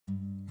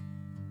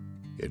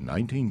In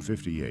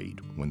 1958,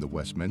 when the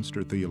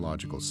Westminster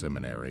Theological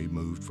Seminary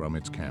moved from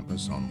its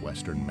campus on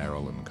Western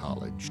Maryland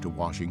College to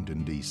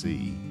Washington,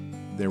 D.C.,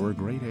 there were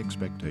great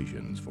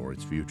expectations for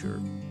its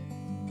future.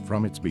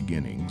 From its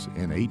beginnings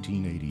in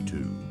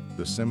 1882,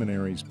 the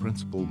seminary's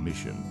principal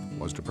mission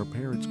was to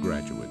prepare its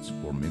graduates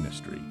for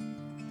ministry.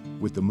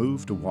 With the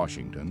move to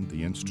Washington,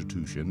 the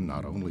institution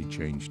not only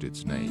changed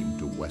its name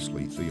to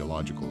Wesley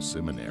Theological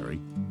Seminary,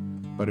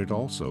 but it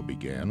also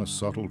began a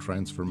subtle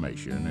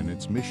transformation in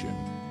its mission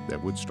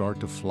that would start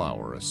to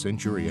flower a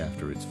century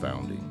after its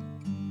founding.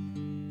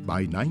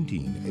 By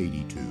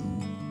 1982,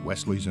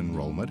 Wesley's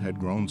enrollment had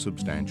grown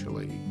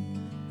substantially,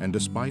 and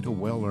despite a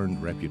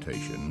well-earned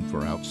reputation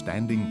for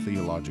outstanding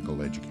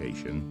theological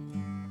education,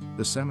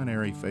 the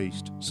seminary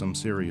faced some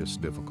serious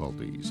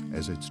difficulties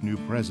as its new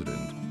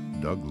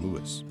president, Doug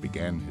Lewis,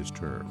 began his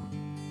term.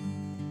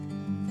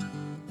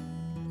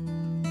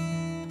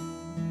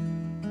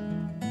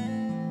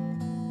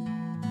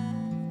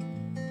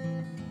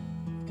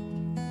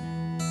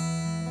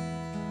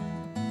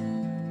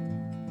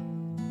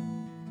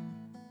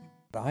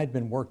 I'd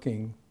been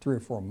working 3 or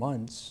 4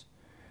 months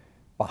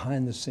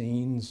behind the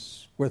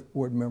scenes with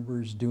board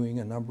members doing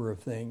a number of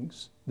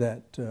things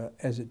that,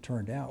 as it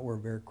turned out, were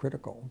very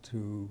critical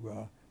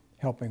to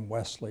helping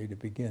Wesley to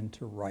begin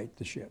to right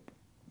the ship.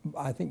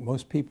 I think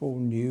most people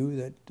knew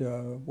that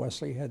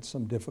Wesley had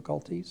some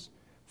difficulties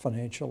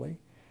financially.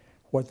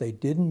 What they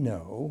didn't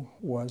know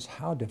was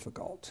how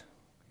difficult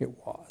it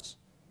was.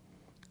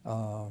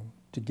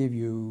 To give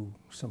you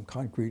some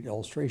concrete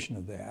illustration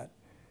of that,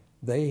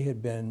 they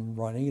had been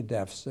running a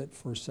deficit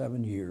for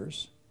 7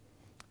 years.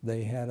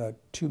 They had a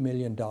 $2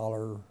 million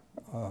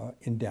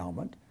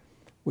endowment,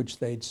 which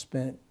they'd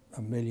spent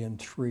 $1.3 million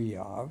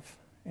of,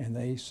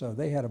 and so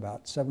they had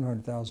about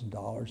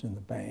 $700,000 in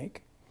the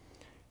bank.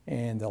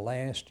 And the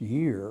last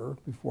year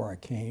before I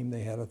came,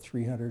 they had a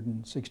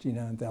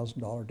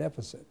 $369,000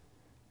 deficit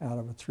out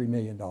of a $3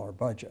 million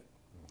budget.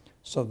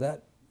 So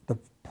that the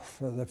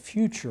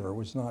future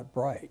was not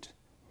bright,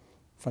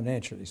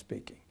 financially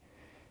speaking.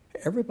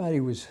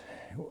 Everybody was,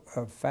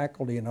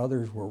 faculty and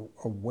others were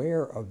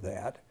aware of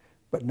that,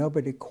 but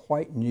nobody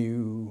quite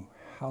knew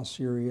how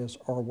serious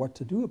or what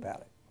to do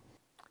about it.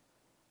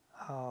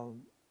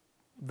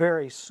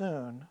 Very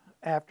soon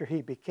after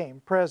he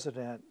became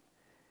president,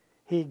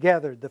 he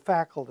gathered the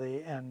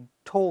faculty and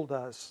told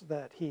us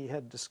that he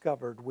had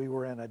discovered we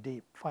were in a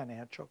deep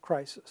financial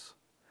crisis.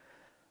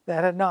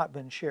 That had not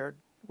been shared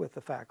with the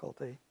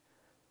faculty.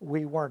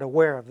 We weren't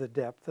aware of the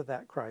depth of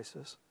that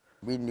crisis.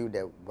 We knew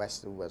that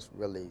Wesley was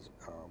really,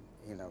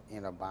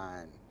 in a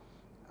bind.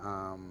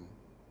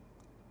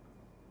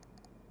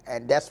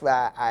 And that's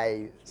why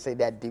I say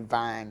that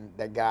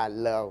that God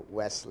loved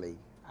Wesley.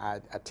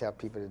 I tell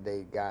people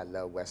today God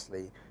loved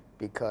Wesley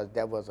because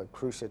that was a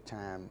crucial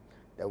time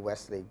that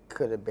Wesley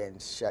could have been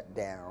shut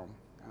down.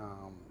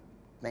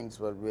 Things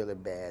were really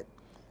bad.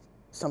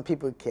 Some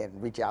people can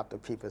reach out to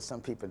people,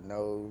 some people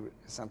know,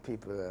 some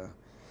people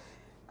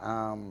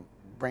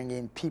bring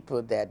in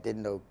people that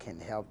didn't know can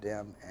help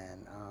them.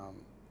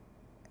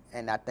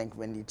 And I think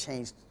when you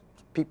change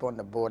people on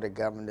the board of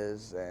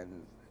governors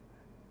and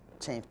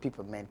change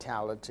people's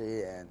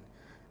mentality and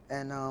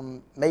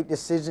make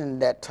decision,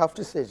 that tough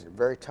decision,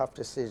 very tough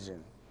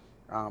decision,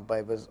 but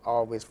it was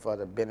always for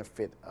the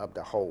benefit of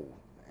the whole.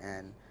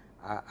 And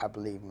I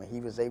believe when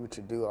he was able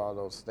to do all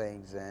those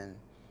things and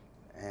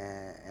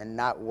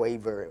not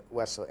waver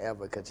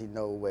whatsoever, because he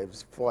knew it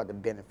was for the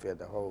benefit of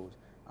the whole,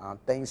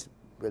 things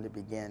really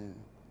began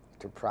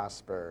to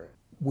prosper.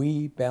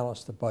 We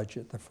balanced the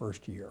budget the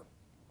first year.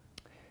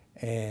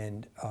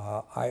 And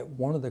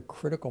one of the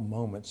critical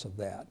moments of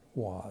that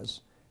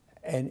was,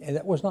 and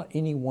that was not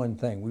any one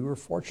thing. We were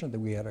fortunate that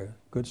we had a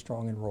good,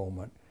 strong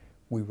enrollment.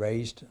 We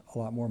raised a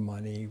lot more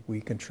money.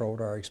 We controlled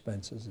our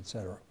expenses, et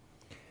cetera.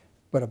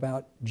 But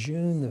about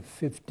June the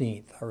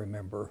 15th, I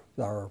remember,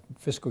 our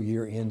fiscal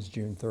year ends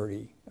June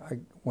 30.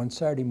 One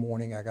Saturday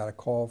morning, I got a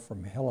call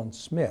from Helen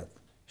Smith.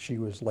 She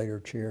was later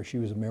chair. She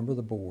was a member of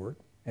the board.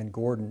 And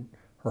Gordon,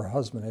 her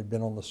husband, had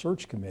been on the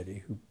search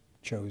committee who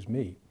chose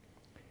me.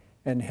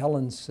 And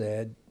Helen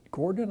said,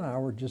 Gordon and I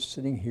were just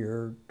sitting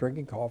here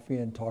drinking coffee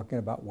and talking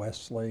about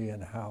Wesley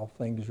and how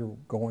things are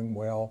going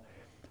well.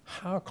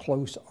 How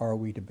close are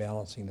we to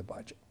balancing the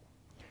budget?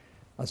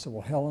 I said,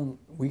 well, Helen,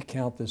 we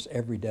count this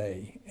every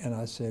day. And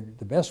I said,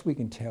 the best we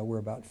can tell, we're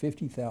about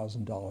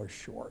 $50,000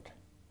 short.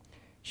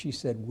 She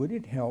said, would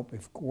it help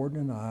if Gordon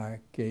and I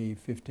gave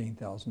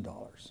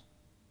 $15,000?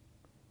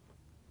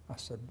 I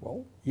said,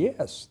 well,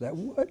 yes, that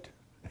would.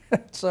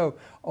 So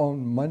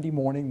on Monday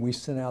morning, we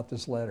sent out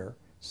this letter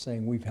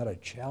saying we've had a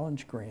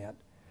challenge grant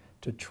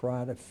to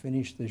try to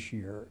finish this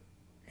year,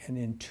 and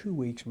in 2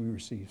 weeks we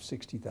received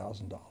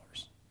 $60,000,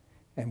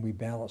 and we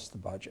balanced the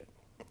budget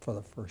for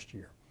the first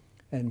year.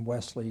 And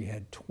Wesley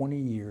had 20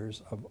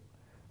 years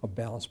of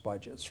balanced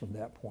budgets from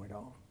that point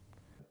on.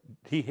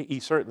 He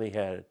certainly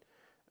had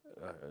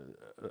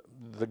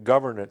the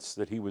governance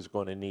that he was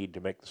going to need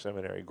to make the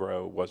seminary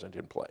grow wasn't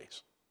in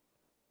place.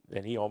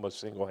 And he almost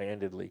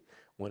single-handedly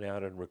went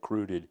out and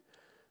recruited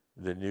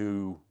the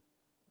new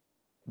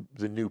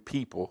the new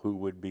people who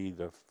would be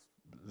the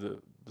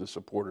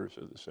supporters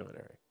of the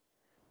seminary?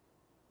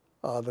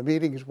 The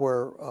meetings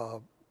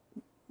were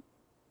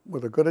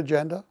with a good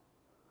agenda.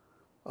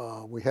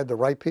 We had the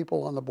right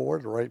people on the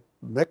board, the right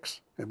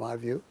mix, in my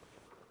view,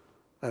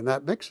 and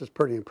that mix is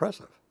pretty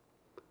impressive.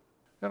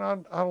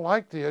 And I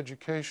like the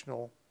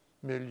educational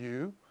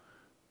milieu.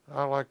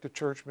 I like the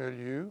church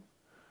milieu.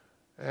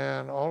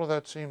 And all of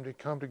that seemed to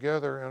come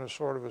together in a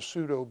sort of a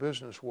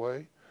pseudo-business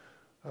way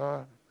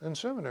in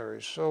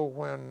seminaries. So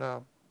when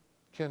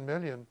Ken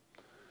Million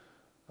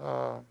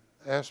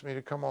asked me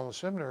to come on the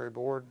seminary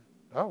board,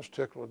 I was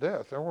tickled to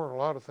death. There weren't a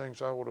lot of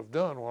things I would have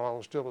done while I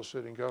was still a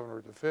sitting governor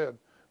at the Fed,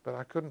 but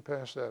I couldn't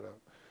pass that up.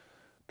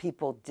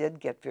 People did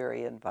get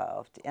very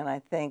involved, and I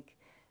think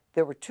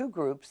there were two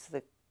groups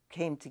that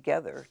came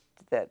together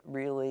that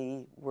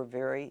really were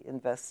very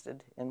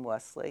invested in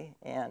Wesley,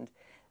 and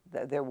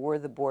there were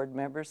the board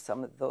members.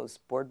 Some of those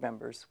board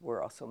members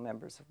were also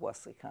members of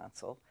Wesley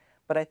Council,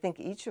 but I think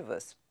each of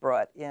us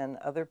brought in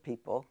other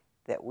people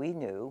that we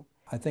knew.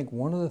 I think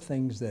one of the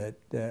things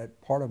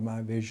that part of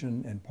my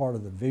vision and part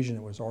of the vision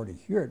that was already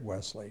here at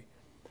Wesley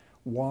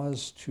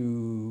was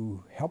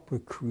to help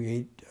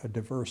create a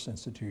diverse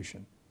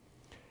institution.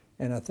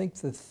 And I think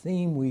the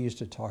theme we used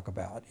to talk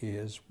about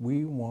is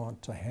we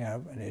want to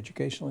have an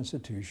educational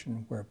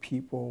institution where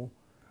people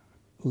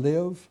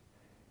live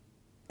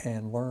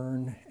and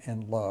learn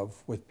and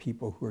love with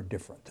people who are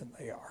different than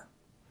they are.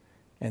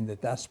 And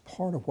that's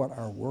part of what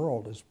our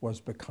world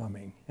was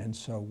becoming. And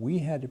so we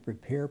had to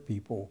prepare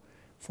people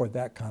for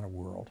that kind of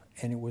world.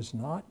 And it was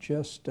not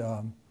just,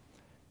 you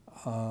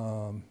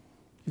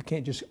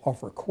can't just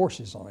offer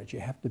courses on it.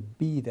 You have to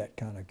be that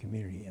kind of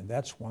community. And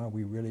that's why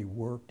we really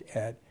worked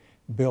at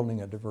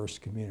building a diverse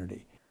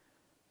community.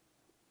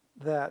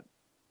 That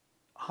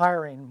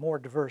hiring more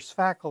diverse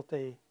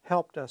faculty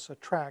helped us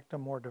attract a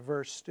more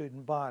diverse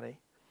student body.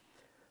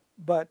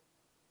 But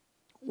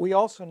we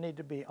also need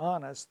to be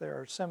honest. There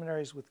are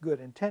seminaries with good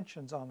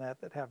intentions on that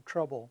have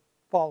trouble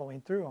following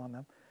through on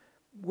them.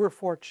 We're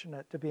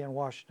fortunate to be in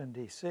Washington,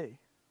 D.C.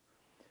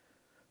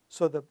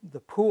 So the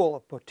pool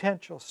of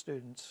potential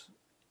students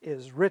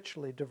is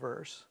richly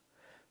diverse.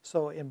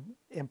 So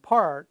in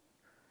part,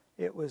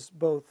 it was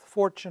both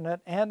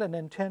fortunate and an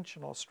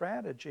intentional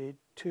strategy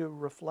to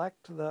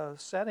reflect the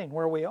setting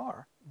where we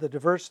are. The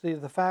diversity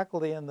of the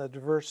faculty and the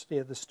diversity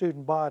of the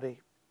student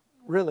body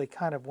really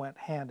kind of went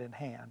hand in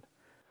hand.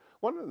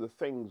 One of the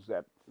things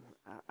that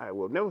I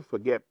will never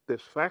forget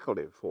this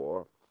faculty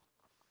for,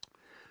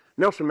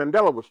 Nelson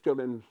Mandela was still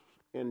in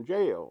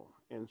jail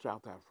in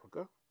South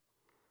Africa.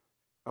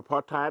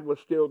 Apartheid was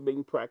still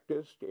being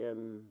practiced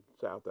in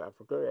South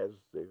Africa as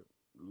the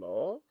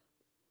law.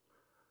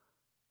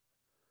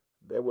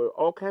 There were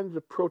all kinds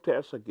of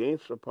protests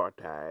against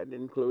apartheid,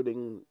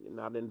 including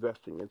not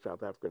investing in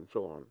South Africa and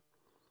so on.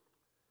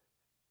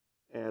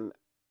 And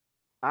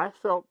I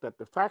felt that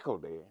the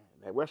faculty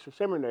at Wesley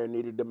Seminary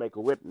needed to make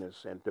a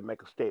witness and to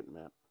make a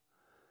statement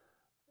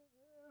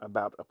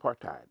about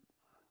apartheid.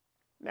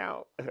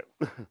 Now,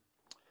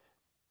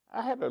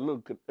 I had a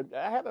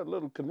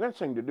little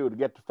convincing to do to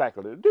get the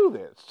faculty to do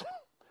this.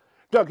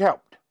 Doug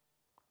helped.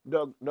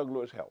 Doug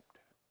Lewis helped.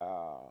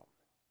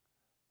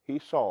 He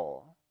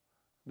saw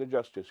the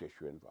justice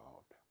issue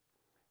involved,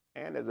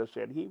 and as I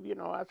said,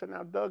 I said,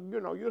 now, Doug,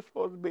 you're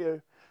supposed to be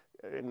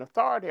an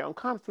authority on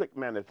conflict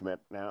management.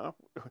 Now,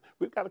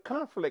 we've got a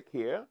conflict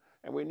here,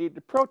 and we need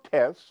to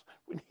protest.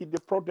 We need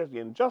to protest the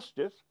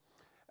injustice.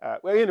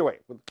 Well, anyway,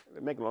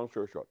 to make a long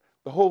story short,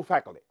 the whole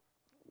faculty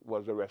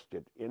was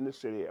arrested in the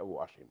city of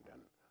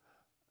Washington,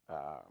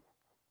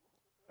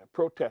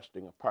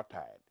 protesting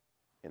apartheid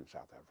in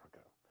South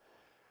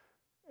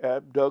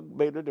Africa. Doug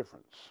made a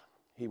difference.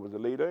 He was a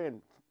leader,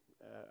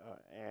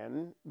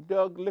 and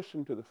Doug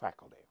listened to the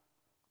faculty.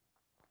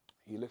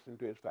 He listened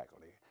to his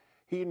faculty.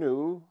 He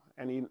knew,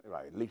 and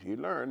at least he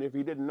learned. If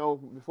he didn't know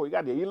before he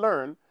got there, he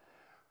learned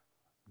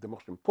the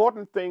most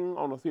important thing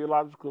on a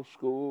theological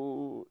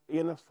school,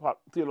 in a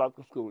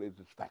theological school, is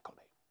its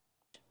faculty.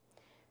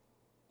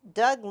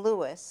 Doug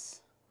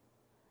Lewis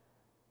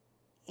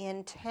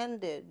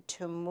intended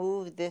to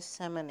move this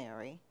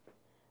seminary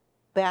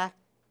back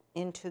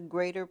into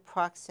greater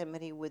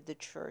proximity with the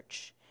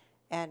church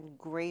and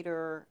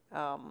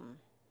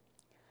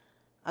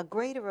a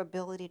greater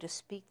ability to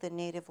speak the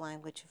native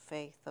language of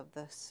faith of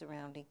the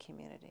surrounding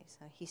communities.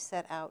 He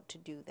set out to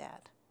do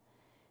that.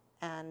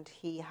 And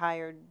he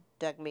hired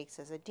Doug Meeks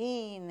as a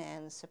dean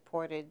and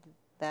supported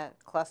that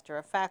cluster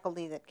of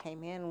faculty that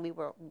came in.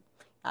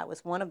 I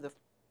was one of the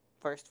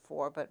first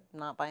four, but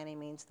not by any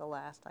means the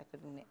last. I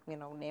could,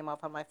 name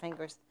off on my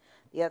fingers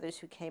the others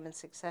who came in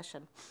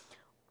succession.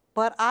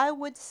 But I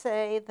would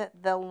say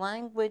that the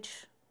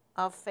language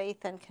of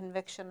faith and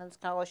conviction and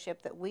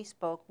scholarship that we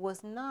spoke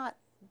was not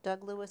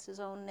Doug Lewis's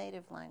own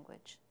native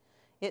language.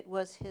 It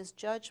was his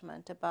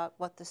judgment about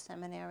what the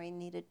seminary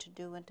needed to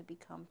do and to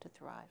become to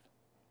thrive.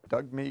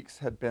 Doug Meeks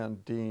had been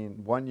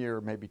dean 1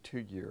 year, maybe 2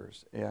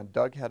 years, and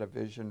Doug had a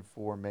vision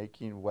for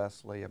making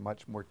Wesley a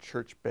much more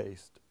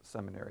church-based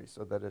seminary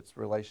so that its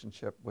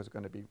relationship was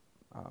going to be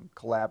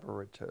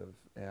collaborative,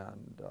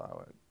 and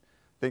I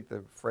think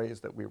the phrase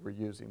that we were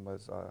using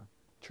was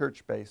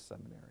church-based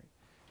seminary.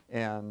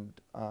 And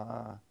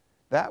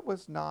that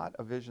was not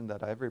a vision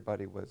that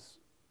everybody was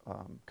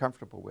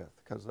comfortable with,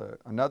 because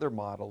another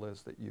model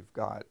is that you've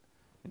got,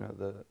 you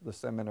know, the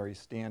seminary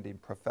standing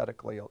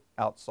prophetically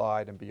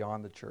outside and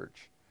beyond the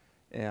church.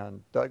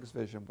 And Doug's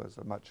vision was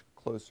a much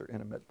closer,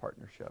 intimate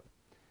partnership.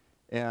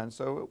 And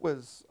so it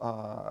was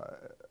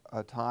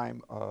a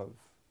time of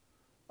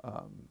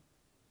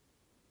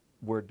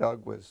where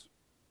Doug was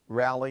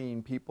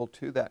rallying people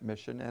to that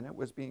mission, and it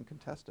was being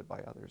contested by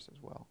others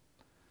as well.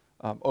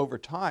 Over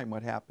time,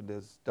 what happened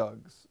is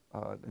Doug's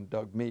and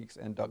Doug Meeks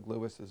and Doug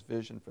Lewis's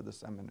vision for the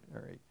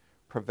seminary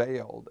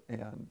prevailed,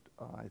 and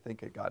I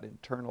think it got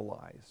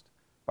internalized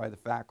by the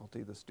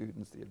faculty, the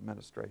students, the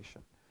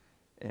administration.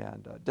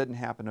 And it didn't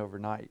happen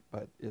overnight,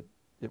 but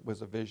it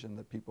was a vision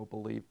that people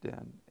believed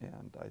in,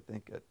 and I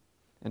think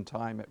in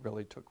time it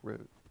really took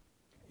root.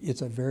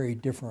 It's a very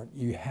different,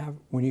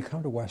 when you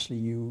come to Wesley,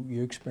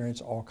 you experience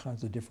all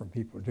kinds of different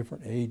people,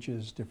 different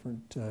ages,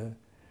 different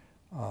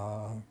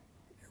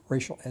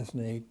racial,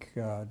 ethnic,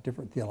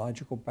 different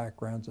theological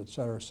backgrounds, et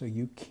cetera. So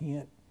you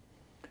can't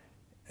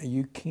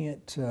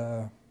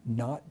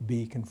not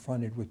be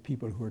confronted with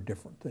people who are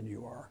different than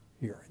you are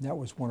here. And that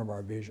was one of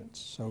our visions.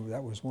 So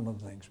that was one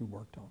of the things we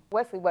worked on.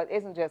 Wesley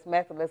isn't just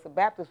Methodist or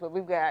Baptist, but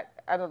we've got,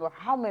 I don't know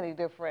how many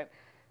different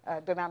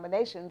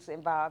denominations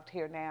involved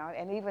here now,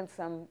 and even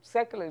some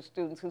secular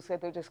students who said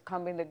they're just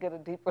coming to get a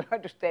deeper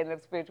understanding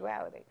of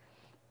spirituality.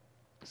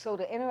 So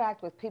to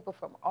interact with people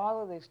from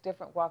all of these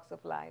different walks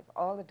of life,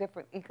 all the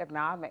different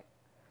economic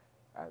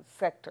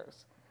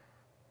sectors,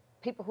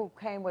 people who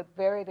came with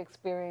varied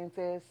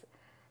experiences,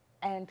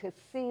 and to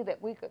see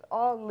that we could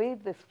all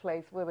leave this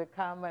place with a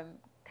common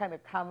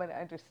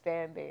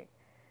understanding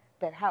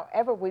that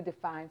however we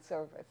define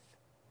service,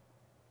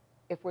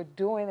 if we're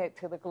doing it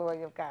to the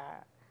glory of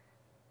God,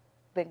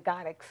 then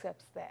God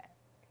accepts that.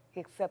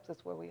 He accepts us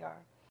where we are.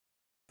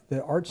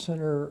 The Art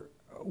Center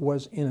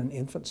was in an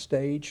infant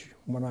stage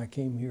when I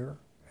came here.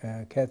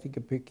 Kathy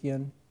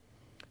Kapikian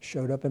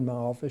showed up in my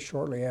office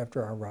shortly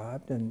after I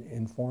arrived and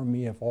informed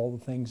me of all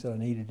the things that I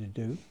needed to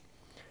do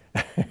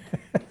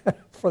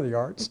for the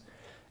arts.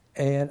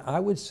 And I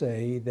would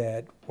say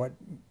that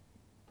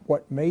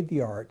what made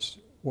the arts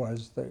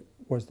was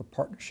the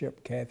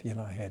partnership Kathy and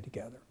I had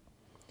together.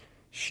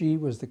 She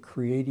was the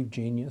creative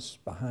genius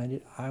behind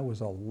it. I was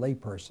a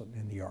layperson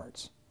in the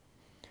arts.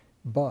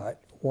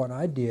 But what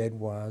I did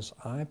was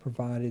I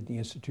provided the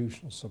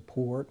institutional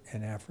support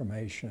and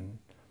affirmation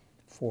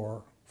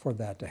for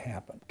that to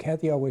happen.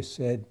 Kathy always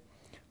said,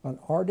 an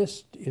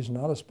artist is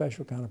not a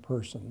special kind of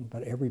person,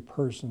 but every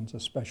person's a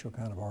special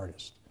kind of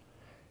artist.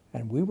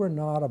 And we were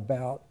not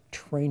about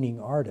training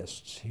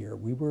artists here.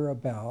 We were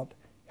about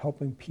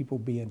helping people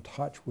be in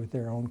touch with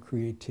their own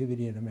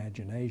creativity and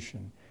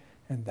imagination.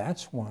 And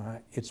that's why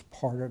it's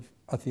part of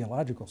a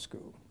theological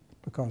school,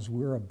 because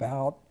we're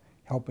about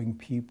helping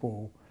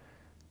people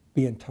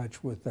be in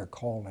touch with their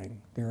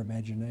calling, their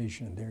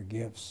imagination, their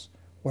gifts,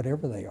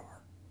 whatever they are.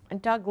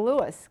 And Doug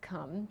Lewis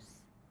comes.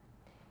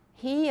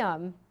 He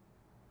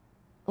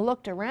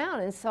looked around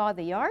and saw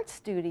the art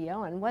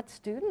studio and what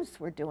students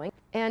were doing.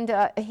 And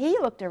he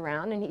looked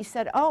around and he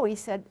said,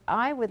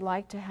 I would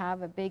like to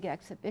have a big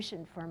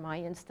exhibition for my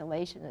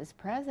installation as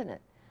president.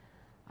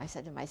 I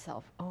said to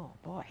myself, oh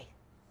boy,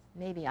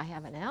 maybe I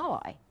have an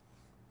ally.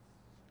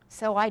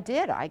 So I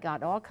did. I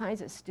got all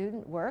kinds of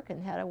student work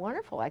and had a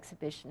wonderful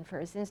exhibition for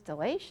his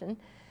installation.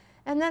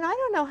 And then I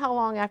don't know how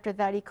long after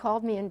that he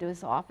called me into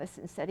his office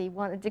and said he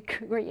wanted to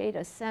create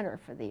a center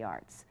for the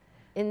arts.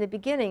 In the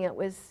beginning it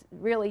was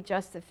really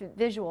just the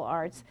visual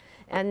arts,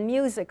 and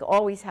music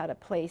always had a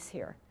place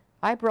here.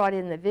 I brought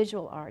in the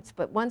visual arts,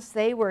 but once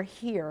they were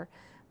here,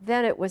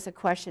 then it was a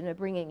question of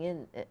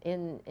bringing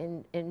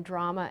in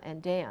drama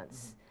and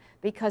dance.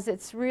 Because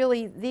it's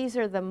really, these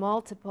are the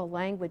multiple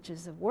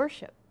languages of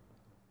worship.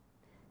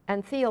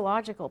 And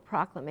theological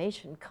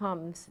proclamation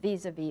comes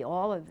vis-a-vis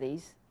all of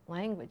these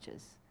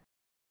languages.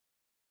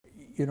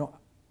 You know,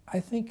 I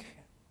think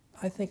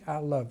I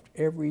loved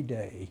every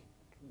day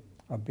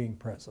of being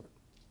president.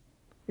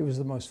 It was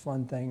the most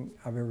fun thing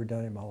I've ever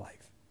done in my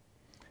life.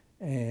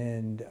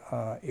 And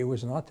it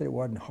was not that it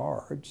wasn't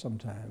hard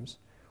sometimes,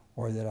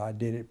 or that I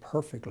did it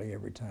perfectly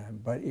every time,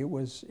 but it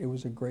was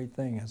a great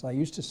thing. As I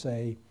used to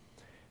say,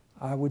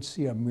 I would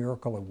see a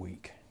miracle a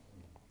week.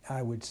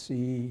 I would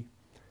see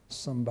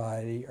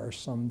somebody or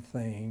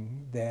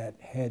something that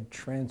had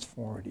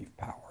transformative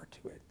power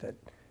to it, that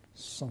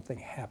something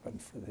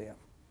happened for them.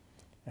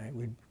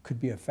 And it could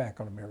be a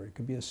faculty member, it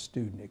could be a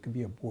student, it could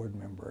be a board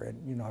member,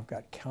 and you know, I've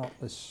got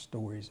countless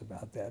stories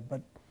about that.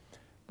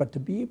 But to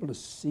be able to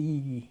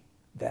see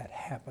that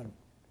happen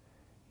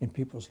in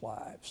people's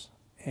lives,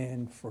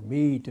 and for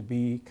me to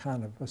be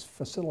kind of a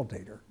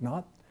facilitator,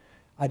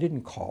 I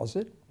didn't cause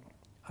it,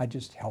 I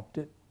just helped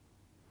it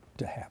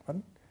to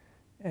happen,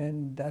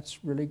 and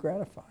that's really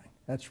gratifying.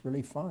 That's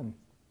really fun.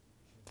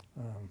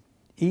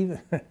 Even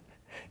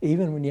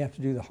when you have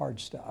to do the hard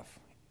stuff,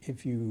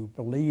 if you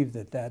believe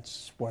that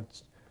that's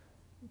what's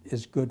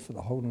is good for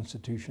the whole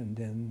institution,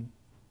 then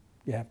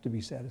you have to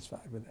be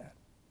satisfied with that.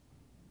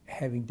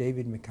 Having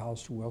David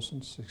McAllister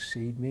Wilson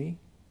succeed me,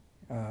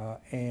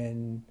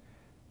 and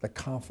the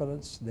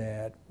confidence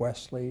that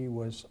Wesley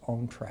was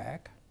on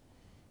track,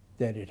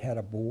 that it had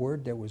a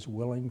board that was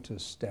willing to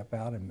step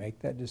out and make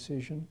that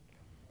decision,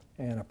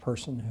 and a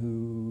person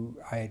who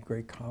I had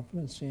great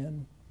confidence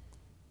in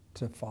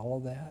to follow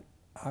that,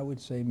 I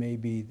would say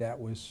maybe that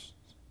was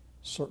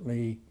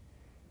certainly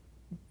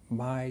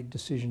my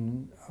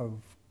decision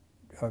of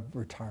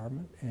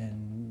retirement,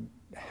 and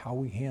how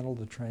we handled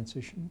the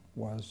transition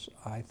was,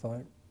 I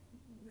thought,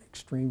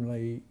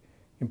 extremely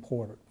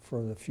important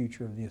for the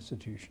future of the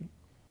institution.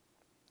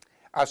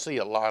 I see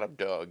a lot of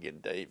Doug in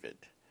David,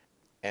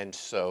 and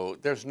so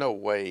there's no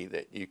way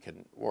that you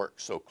can work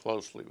so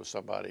closely with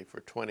somebody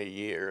for 20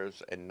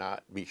 years and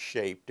not be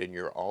shaped in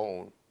your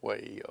own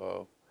way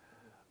of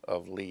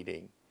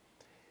leading.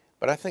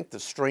 But I think the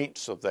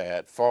strengths of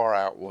that far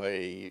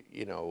outweigh,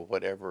 you know,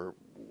 whatever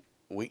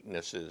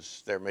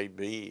weaknesses there may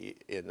be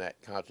in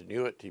that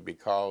continuity,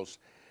 because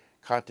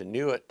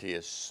continuity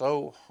is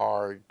so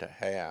hard to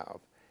have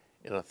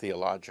in a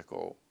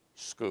theological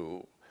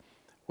school,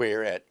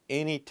 where at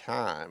any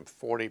time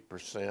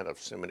 40% of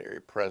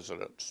seminary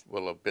presidents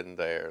will have been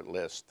there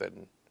less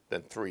than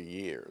 3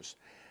 years,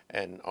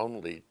 and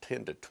only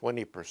 10 to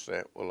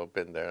 20% will have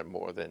been there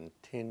more than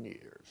 10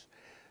 years.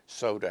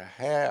 So to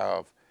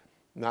have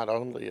not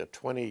only a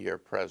 20-year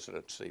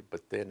presidency,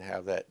 but then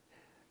have that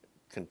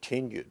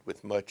continued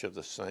with much of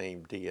the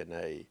same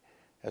DNA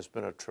has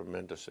been a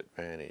tremendous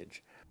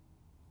advantage.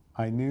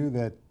 I knew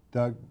that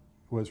Doug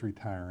was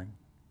retiring.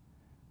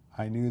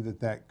 I knew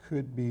that that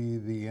could be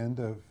the end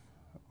of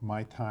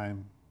my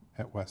time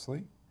at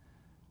Wesley.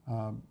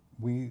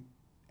 We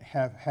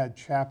have had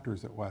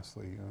chapters at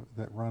Wesley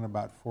that run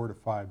about 4 to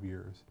 5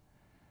 years.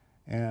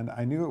 And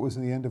I knew it was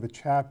the end of a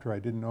chapter. I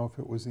didn't know if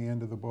it was the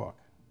end of the book.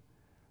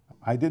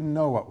 I didn't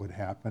know what would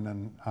happen,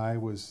 and I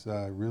was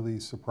really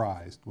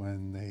surprised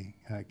when they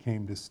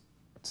came to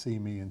see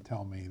me and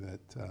tell me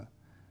that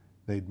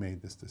they'd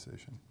made this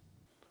decision.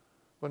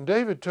 When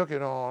David took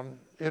it on,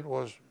 it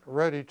was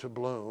ready to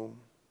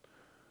bloom.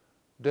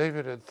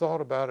 David had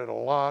thought about it a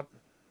lot,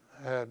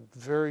 had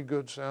very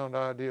good sound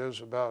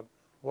ideas about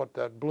what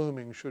that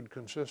blooming should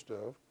consist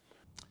of.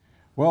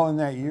 Well, in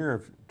that year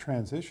of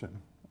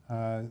transition,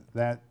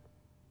 the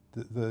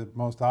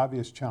most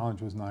obvious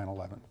challenge was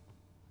 9/11.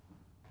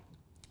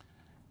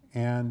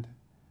 And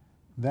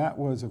that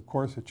was, of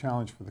course, a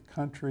challenge for the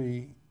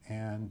country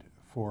and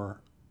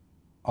for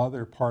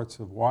other parts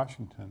of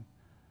Washington,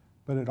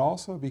 but it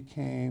also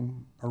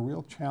became a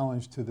real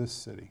challenge to this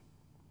city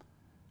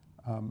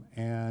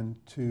and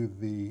to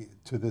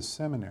this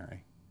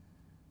seminary,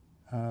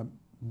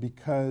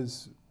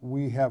 because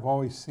we have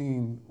always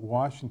seen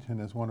Washington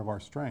as one of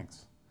our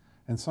strengths.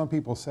 And some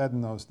people said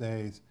in those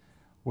days,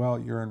 well,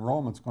 your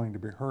enrollment's going to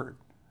be hurt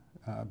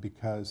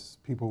because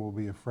people will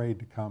be afraid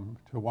to come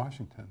to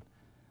Washington.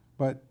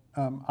 But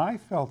I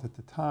felt at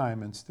the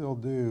time, and still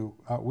do,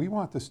 we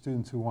want the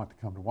students who want to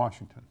come to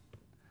Washington.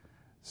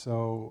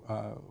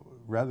 So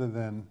rather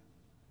than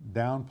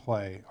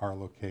downplay our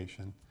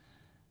location,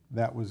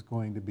 that was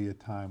going to be a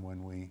time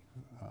when we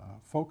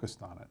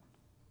focused on it.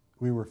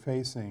 We were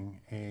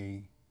facing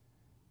a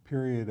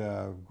period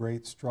of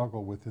great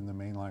struggle within the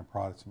mainline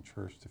Protestant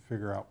church to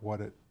figure out what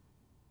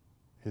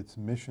its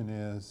mission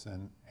is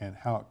and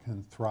how it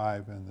can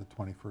thrive in the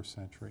 21st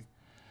century.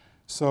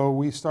 So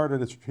we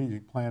started a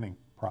strategic planning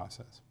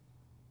process,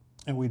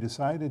 and we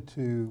decided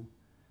to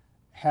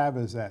have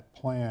as that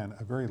plan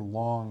a very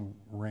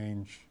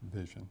long-range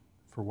vision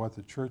for what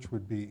the church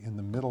would be in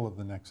the middle of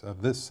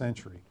this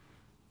century.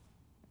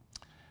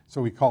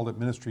 So we called it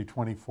Ministry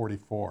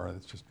 2044.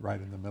 It's just right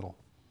in the middle.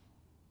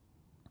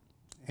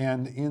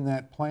 And in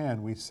that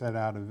plan, we set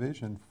out a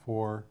vision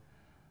for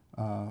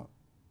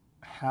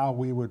how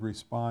we would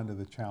respond to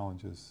the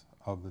challenges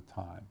of the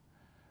time,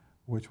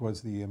 which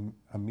was the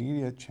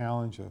immediate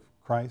challenge of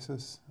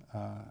crisis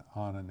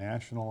on a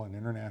national and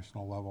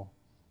international level,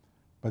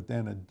 but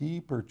then a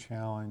deeper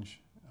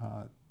challenge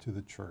to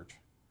the church.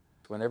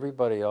 When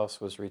everybody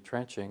else was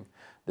retrenching,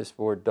 this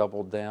board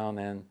doubled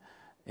down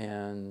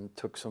and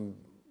took some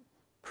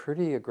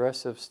pretty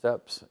aggressive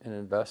steps in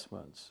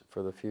investments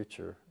for the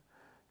future.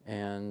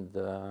 And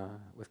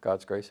with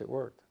God's grace, it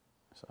worked.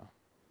 So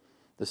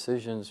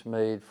decisions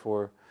made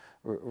for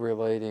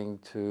relating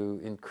to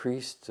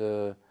increased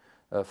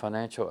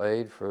financial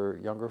aid for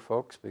younger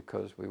folks,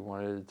 because we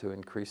wanted to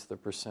increase the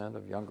percent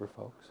of younger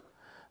folks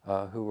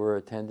who were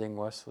attending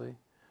Wesley.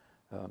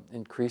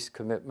 Increased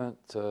commitment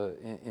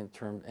in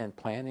terms and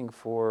planning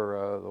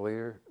for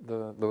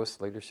the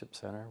Lewis Leadership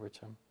Center, which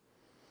I'm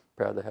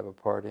proud to have a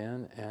part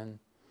in,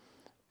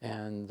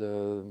 and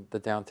the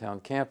downtown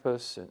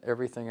campus and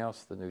everything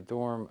else. The new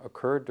dorm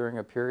occurred during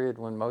a period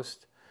when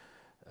most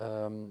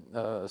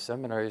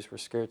seminaries were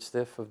scared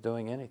stiff of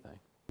doing anything.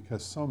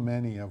 Because so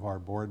many of our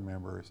board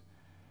members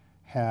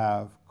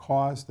have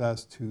caused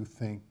us to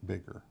think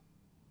bigger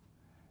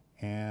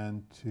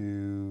and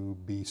to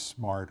be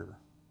smarter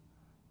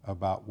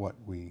about what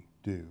we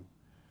do.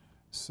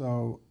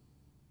 So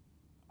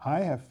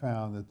I have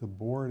found that the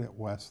board at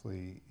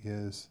Wesley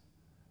is,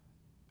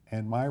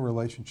 and my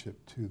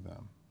relationship to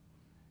them,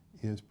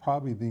 is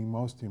probably the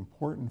most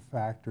important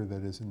factor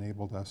that has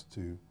enabled us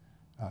to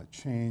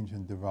change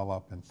and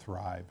develop and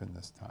thrive in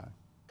this time.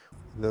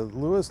 The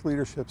Lewis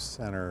Leadership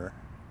Center,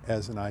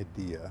 as an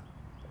idea,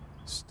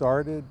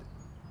 started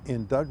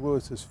in Doug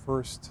Lewis's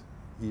first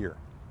year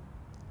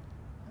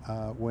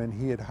when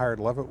he had hired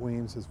Lovett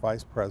Weems as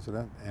vice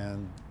president,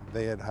 and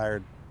they had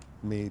hired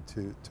me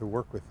to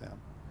work with them.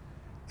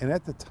 And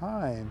at the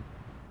time,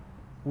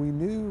 we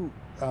knew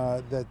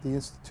that the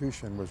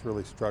institution was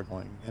really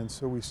struggling, and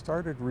so we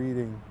started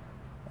reading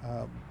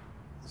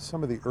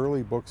some of the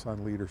early books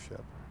on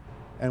leadership.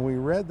 And we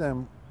read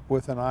them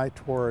with an eye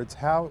towards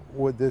how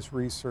would this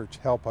research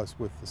help us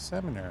with the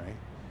seminary,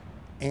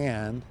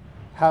 and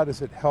how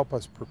does it help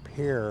us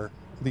prepare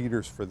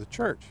leaders for the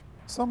church.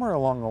 Somewhere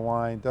along the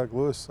line, Doug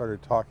Lewis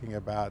started talking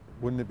about,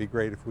 wouldn't it be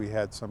great if we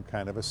had some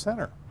kind of a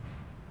center?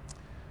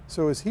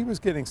 So as he was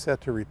getting set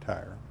to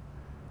retire,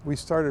 we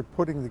started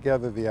putting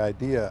together the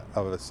idea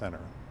of a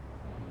center.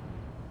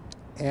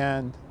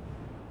 And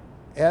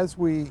as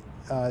we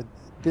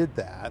did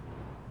that,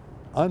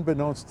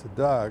 unbeknownst to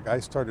Doug, I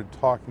started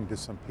talking to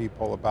some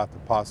people about the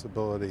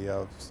possibility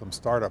of some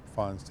startup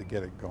funds to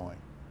get it going.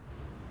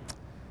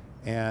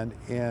 And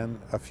in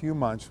a few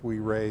months, we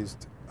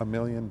raised $1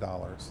 million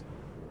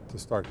to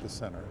start the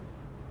center.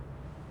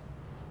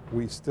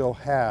 We still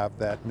have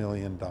that $1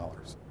 million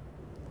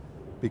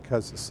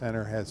because the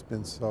center has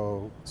been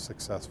so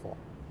successful.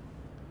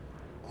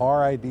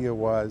 Our idea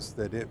was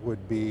that it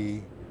would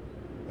be,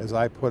 as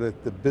I put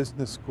it, the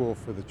business school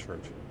for the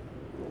church.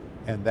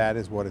 And that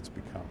is what it's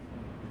become.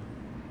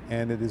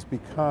 And it has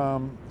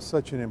become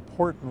such an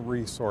important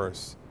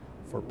resource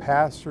for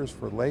pastors,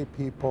 for lay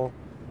people,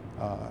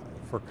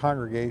 for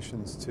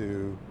congregations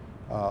to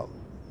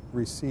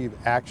receive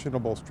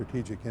actionable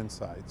strategic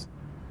insights,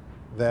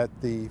 that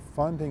the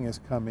funding has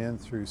come in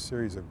through a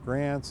series of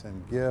grants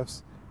and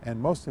gifts,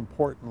 and most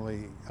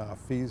importantly,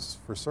 fees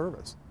for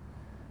service,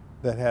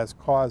 that has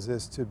caused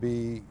this to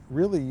be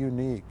really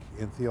unique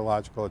in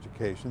theological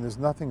education. There's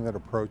nothing that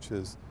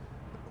approaches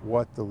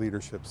what the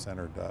Leadership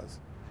Center does.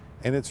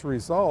 And it's a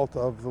result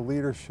of the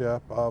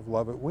leadership of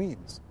Lovett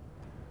Weems,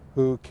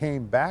 who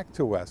came back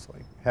to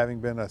Wesley, having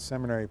been a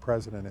seminary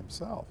president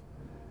himself,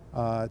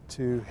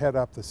 to head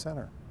up the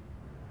center.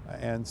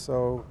 And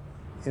so,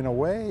 in a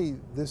way,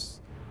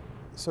 this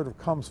sort of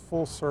comes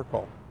full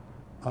circle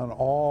on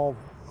all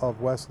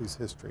of Wesley's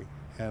history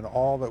and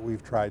all that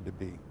we've tried to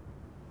be.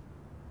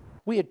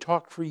 We had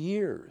talked for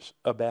years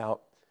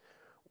about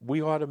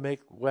we ought to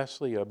make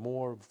Wesley a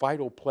more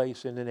vital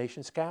place in the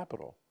nation's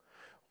capital.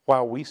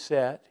 While we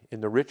sat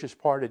in the richest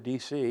part of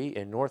D.C.,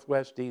 in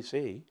Northwest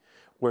D.C.,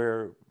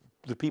 where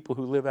the people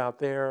who live out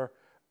there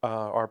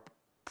are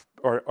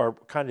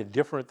kind of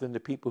different than the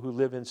people who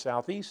live in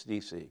Southeast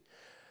D.C.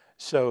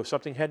 So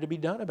something had to be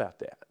done about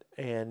that.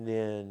 And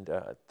then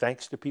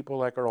thanks to people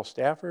like Earl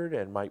Stafford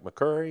and Mike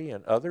McCurry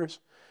and others,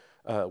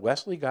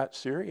 Wesley got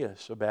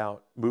serious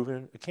about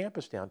moving a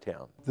campus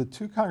downtown. The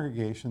two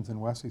congregations in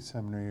Wesley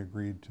Seminary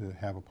agreed to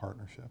have a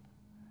partnership.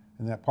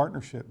 And that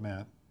partnership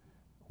meant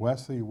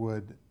Wesley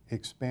would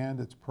expand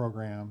its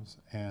programs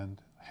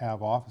and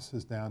have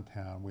offices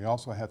downtown. We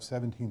also have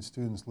 17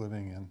 students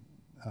living in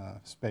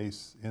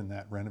space in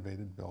that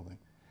renovated building.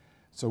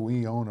 So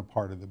we own a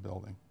part of the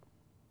building.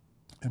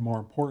 And more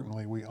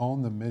importantly, we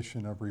own the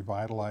mission of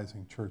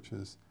revitalizing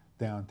churches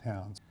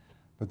downtown.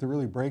 But the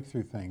really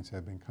breakthrough things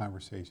have been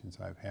conversations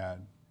I've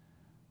had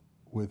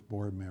with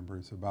board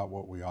members about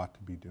what we ought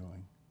to be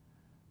doing.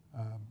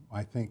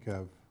 I think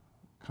of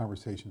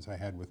conversations I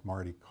had with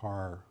Marty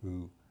Carr,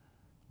 who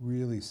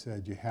really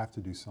said, you have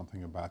to do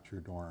something about your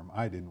dorm.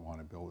 I didn't want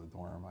to build a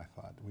dorm. I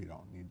thought, we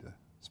don't need to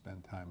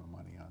spend time and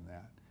money on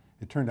that.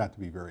 It turned out to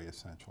be very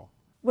essential.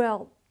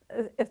 Well,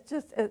 it's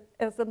just,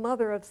 as a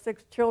mother of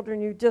 6 children,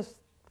 you just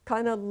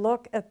kind of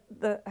look at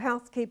the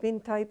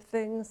housekeeping type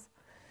things.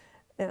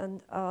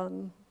 And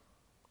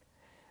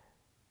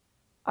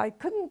I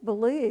couldn't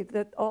believe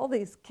that all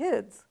these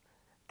kids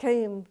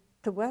came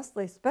to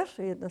Wesley,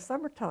 especially in the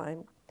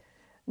summertime.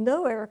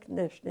 No air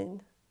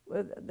conditioning.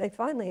 They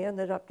finally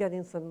ended up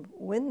getting some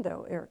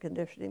window air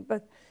conditioning,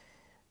 but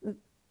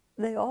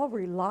they all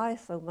rely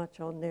so much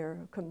on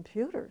their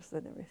computers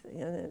and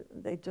everything, and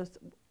they just,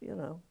 you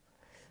know,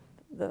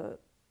 the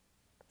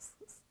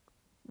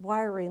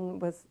wiring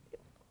was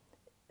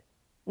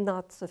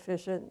not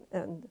sufficient,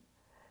 and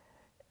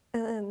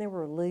there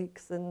were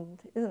leaks, and,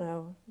 you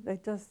know, they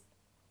just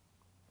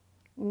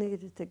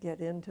needed to get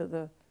into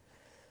the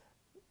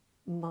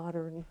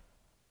modern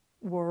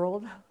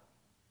world.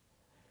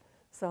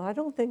 So I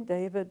don't think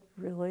David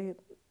really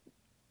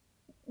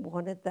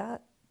wanted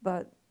that,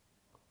 but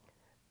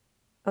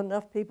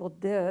enough people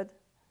did,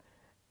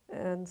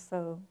 and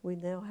so we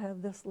now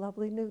have this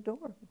lovely new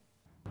dorm.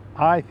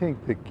 I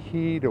think the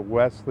key to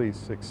Wesley's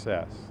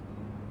success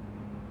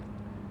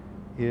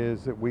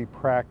is that we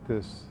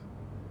practice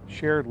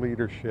shared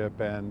leadership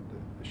and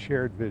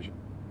shared vision.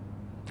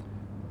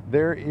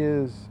 There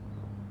is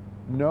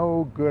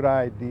no good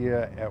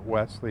idea at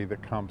Wesley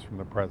that comes from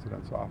the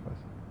president's office.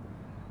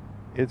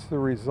 It's the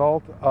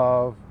result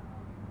of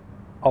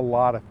a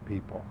lot of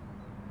people.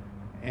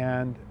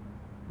 And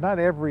not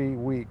every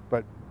week,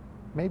 but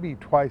maybe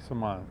twice a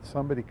month,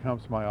 somebody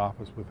comes to my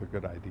office with a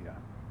good idea.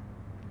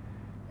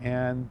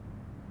 And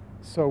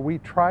so we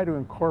try to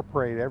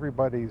incorporate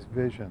everybody's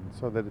vision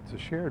so that it's a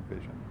shared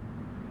vision.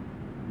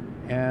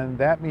 And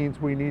that means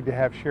we need to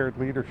have shared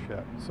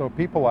leadership. So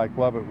people like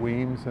Lovett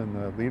Weems in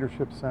the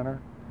Leadership Center,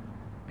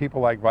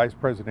 people like Vice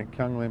President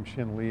Kyung Lim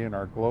Shin Lee in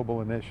our global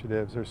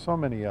initiatives, there's so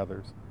many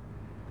others.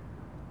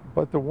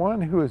 But the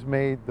one who has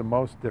made the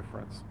most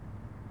difference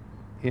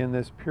in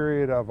this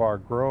period of our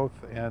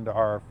growth and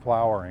our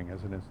flowering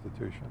as an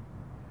institution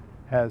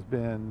has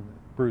been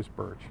Bruce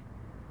Birch,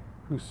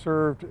 who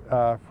served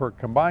for a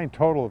combined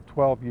total of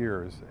 12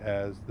 years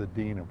as the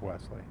Dean of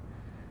Wesley.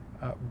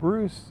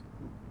 Bruce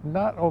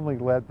not only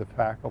led the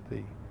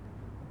faculty,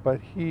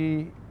 but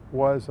he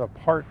was a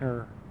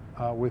partner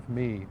with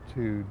me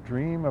to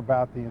dream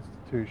about the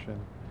institution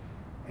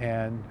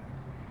and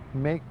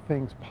make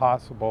things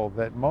possible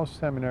that most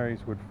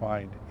seminaries would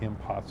find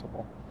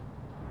impossible.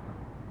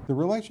 The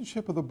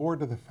relationship of the board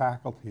to the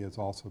faculty has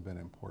also been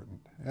important.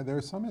 And there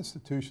are some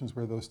institutions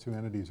where those two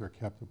entities are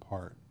kept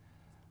apart.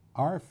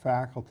 Our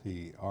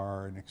faculty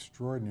are an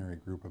extraordinary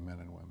group of men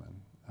and women,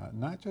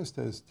 not just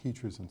as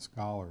teachers and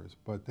scholars,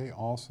 but they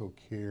also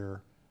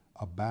care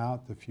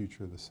about the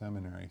future of the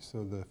seminary.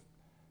 So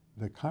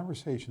the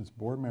conversations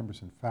board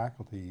members and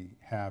faculty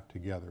have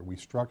together, we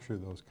structure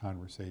those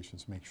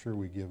conversations, make sure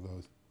we give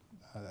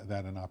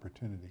that an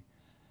opportunity,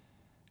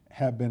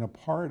 have been a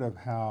part of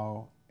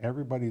how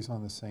everybody's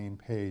on the same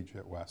page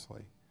at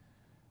Wesley.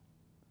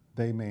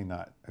 They may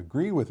not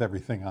agree with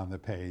everything on the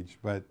page,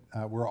 but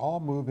we're all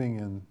moving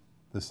in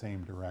the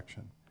same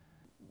direction.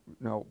 You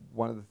know,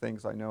 one of the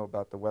things I know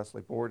about the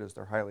Wesley board is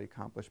they're highly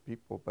accomplished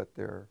people, but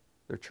they're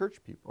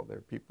church people.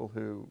 They're people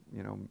who,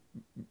 you know,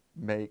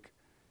 make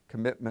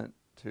commitment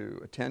to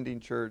attending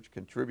church,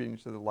 contributing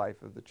to the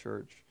life of the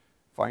church,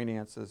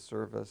 finances,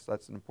 service.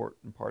 That's an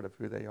important part of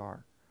who they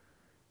are.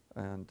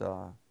 And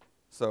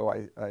so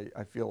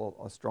I feel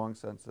a strong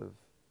sense of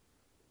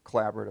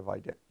collaboration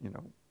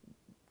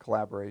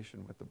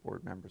with the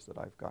board members that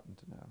I've gotten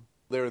to know.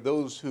 There are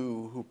those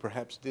who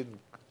perhaps didn't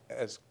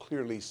as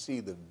clearly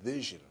see the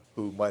vision,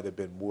 who might have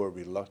been more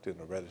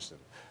reluctant or reticent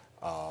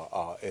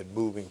in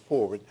moving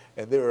forward.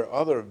 And there are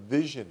other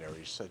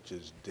visionaries such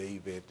as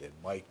David and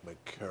Mike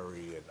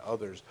McCurry and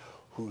others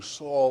who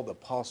saw the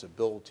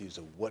possibilities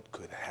of what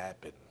could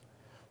happen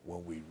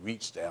when we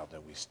reached out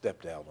and we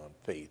stepped out on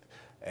faith.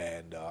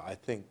 And I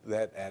think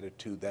that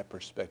attitude, that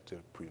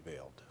perspective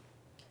prevailed.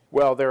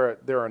 Well, there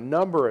are a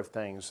number of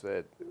things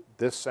that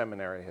this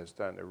seminary has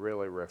done to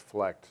really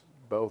reflect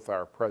both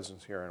our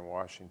presence here in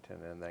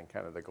Washington and then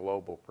kind of the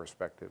global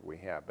perspective we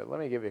have. But let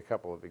me give you a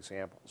couple of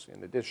examples.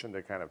 In addition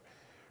to kind of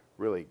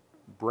really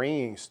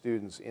bringing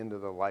students into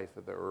the life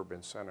of the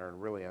urban center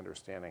and really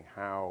understanding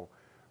how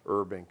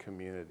urban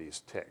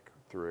communities tick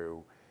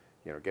through,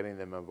 you know, getting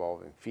them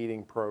involved in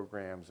feeding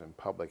programs and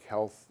public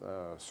health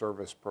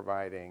service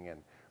providing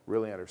and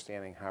really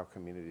understanding how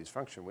communities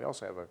function. We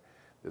also have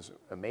this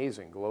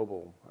amazing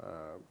global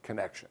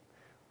connection,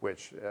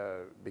 which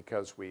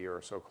because we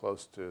are so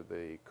close to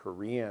the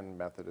Korean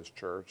Methodist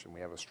Church and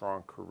we have a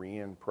strong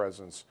Korean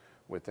presence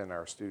within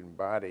our student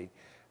body,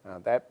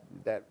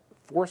 that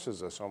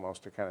forces us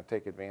almost to kind of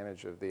take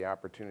advantage of the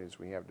opportunities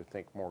we have to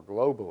think more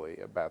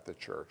globally about the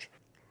church.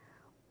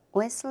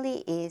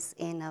 Wesley is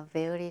in a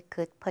very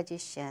good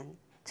position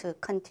to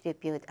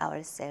contribute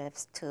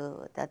ourselves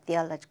to the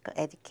theological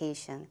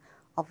education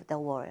of the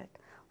world.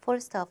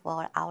 First of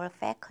all, our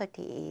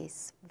faculty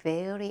is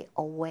very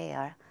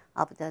aware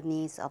of the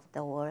needs of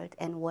the world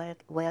and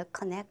well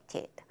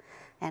connected.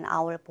 And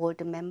our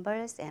board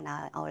members and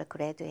our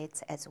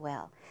graduates as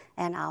well.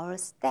 And our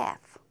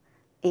staff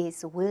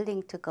is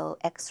willing to go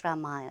extra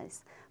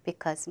miles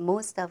because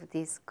most of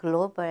this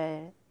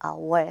global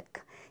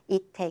work,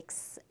 it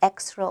takes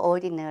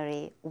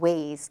extraordinary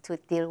ways to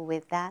deal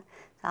with that.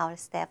 Our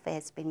staff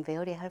has been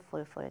very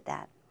helpful for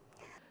that.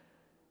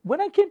 When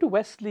I came to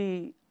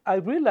Wesley, I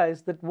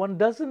realized that one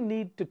doesn't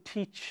need to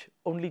teach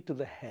only to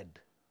the head.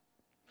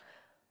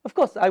 Of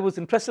course, I was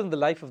interested in the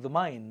life of the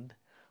mind,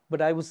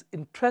 but I was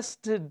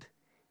interested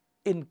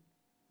in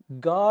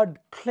God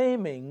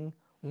claiming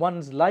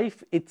one's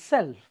life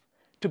itself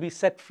to be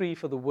set free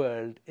for the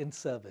world in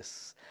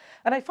service.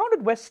 And I found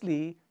at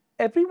Wesley,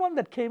 everyone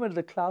that came into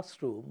the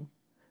classroom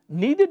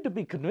needed to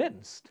be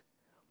convinced,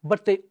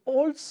 but they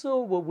also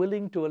were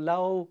willing to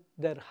allow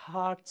their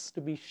hearts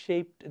to be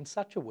shaped in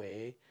such a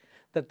way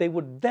that they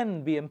would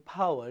then be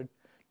empowered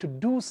to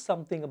do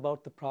something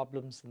about the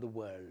problems in the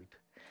world,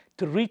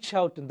 to reach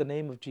out in the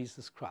name of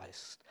Jesus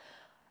Christ.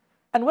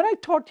 And when I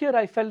taught here,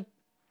 I felt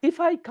if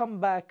I come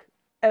back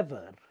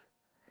ever,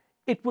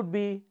 it would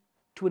be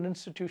to an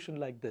institution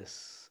like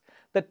this,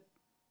 that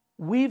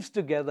weaves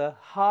together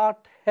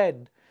heart,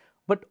 head,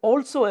 but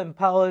also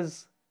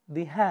empowers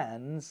the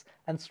hands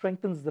and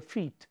strengthens the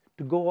feet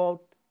to go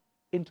out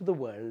into the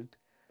world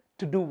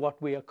to do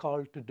what we are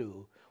called to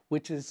do,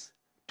 which is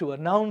to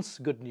announce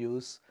good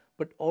news,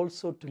 but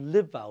also to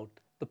live out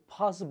the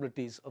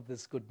possibilities of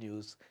this good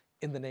news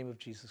in the name of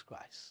Jesus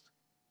Christ.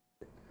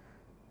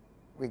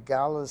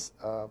 Regardless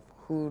of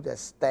who the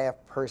staff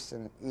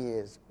person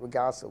is,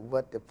 regardless of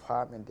what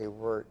department they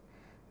work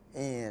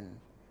in,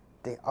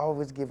 they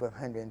always give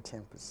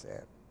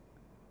 110%.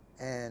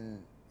 And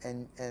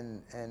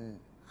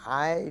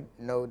I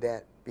know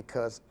that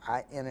because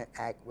I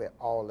interact with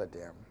all of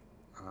them.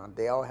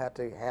 They all have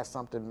to have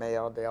something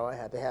mailed. They all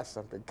have to have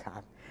something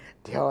copied.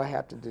 They all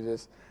have to do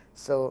this.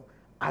 So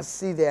I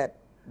see that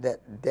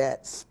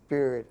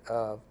spirit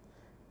of,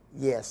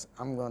 yes,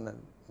 I'm going to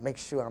make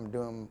sure I'm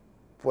doing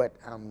what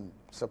I'm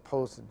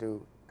supposed to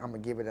do. I'm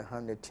going to give it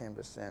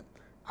 110%.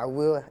 I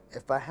will,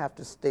 if I have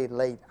to stay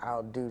late,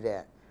 I'll do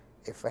that.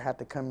 If I have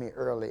to come in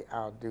early,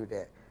 I'll do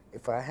that.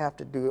 If I have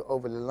to do it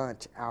over the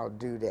lunch, I'll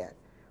do that.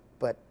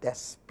 But that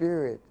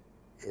spirit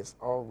is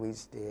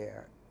always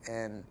there,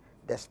 and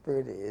that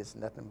spirit is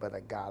nothing but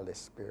a godly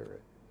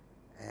spirit.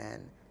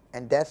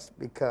 And that's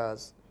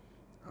because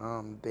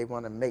they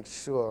want to make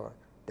sure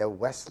that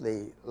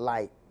Wesley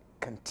light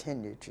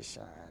continue to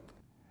shine.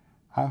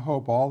 I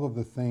hope all of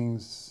the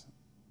things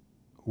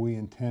we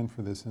intend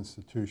for this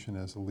institution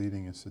as a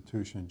leading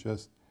institution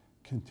just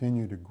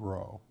continue to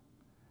grow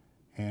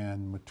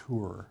and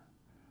mature,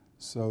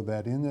 so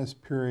that in this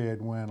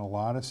period when a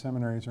lot of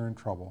seminaries are in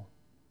trouble,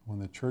 when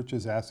the church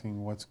is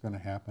asking what's going to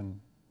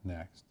happen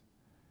next,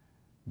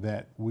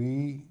 that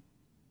we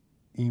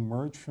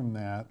emerge from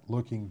that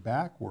looking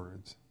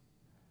backwards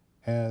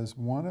as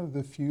one of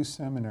the few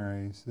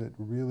seminaries that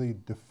really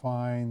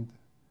defined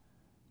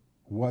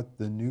what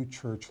the new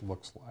church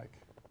looks like,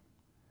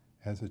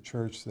 as a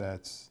church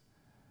that's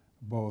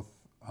both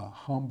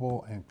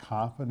humble and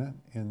confident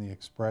in the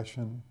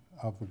expression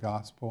of the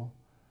gospel,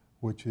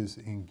 which is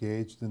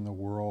engaged in the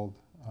world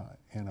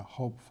in a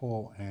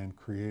hopeful and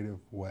creative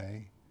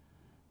way,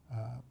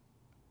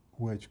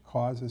 which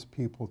causes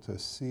people to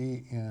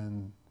see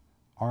in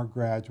our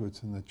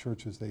graduates and the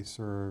churches they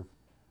serve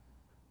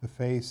the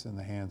face and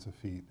the hands and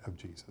feet of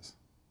Jesus.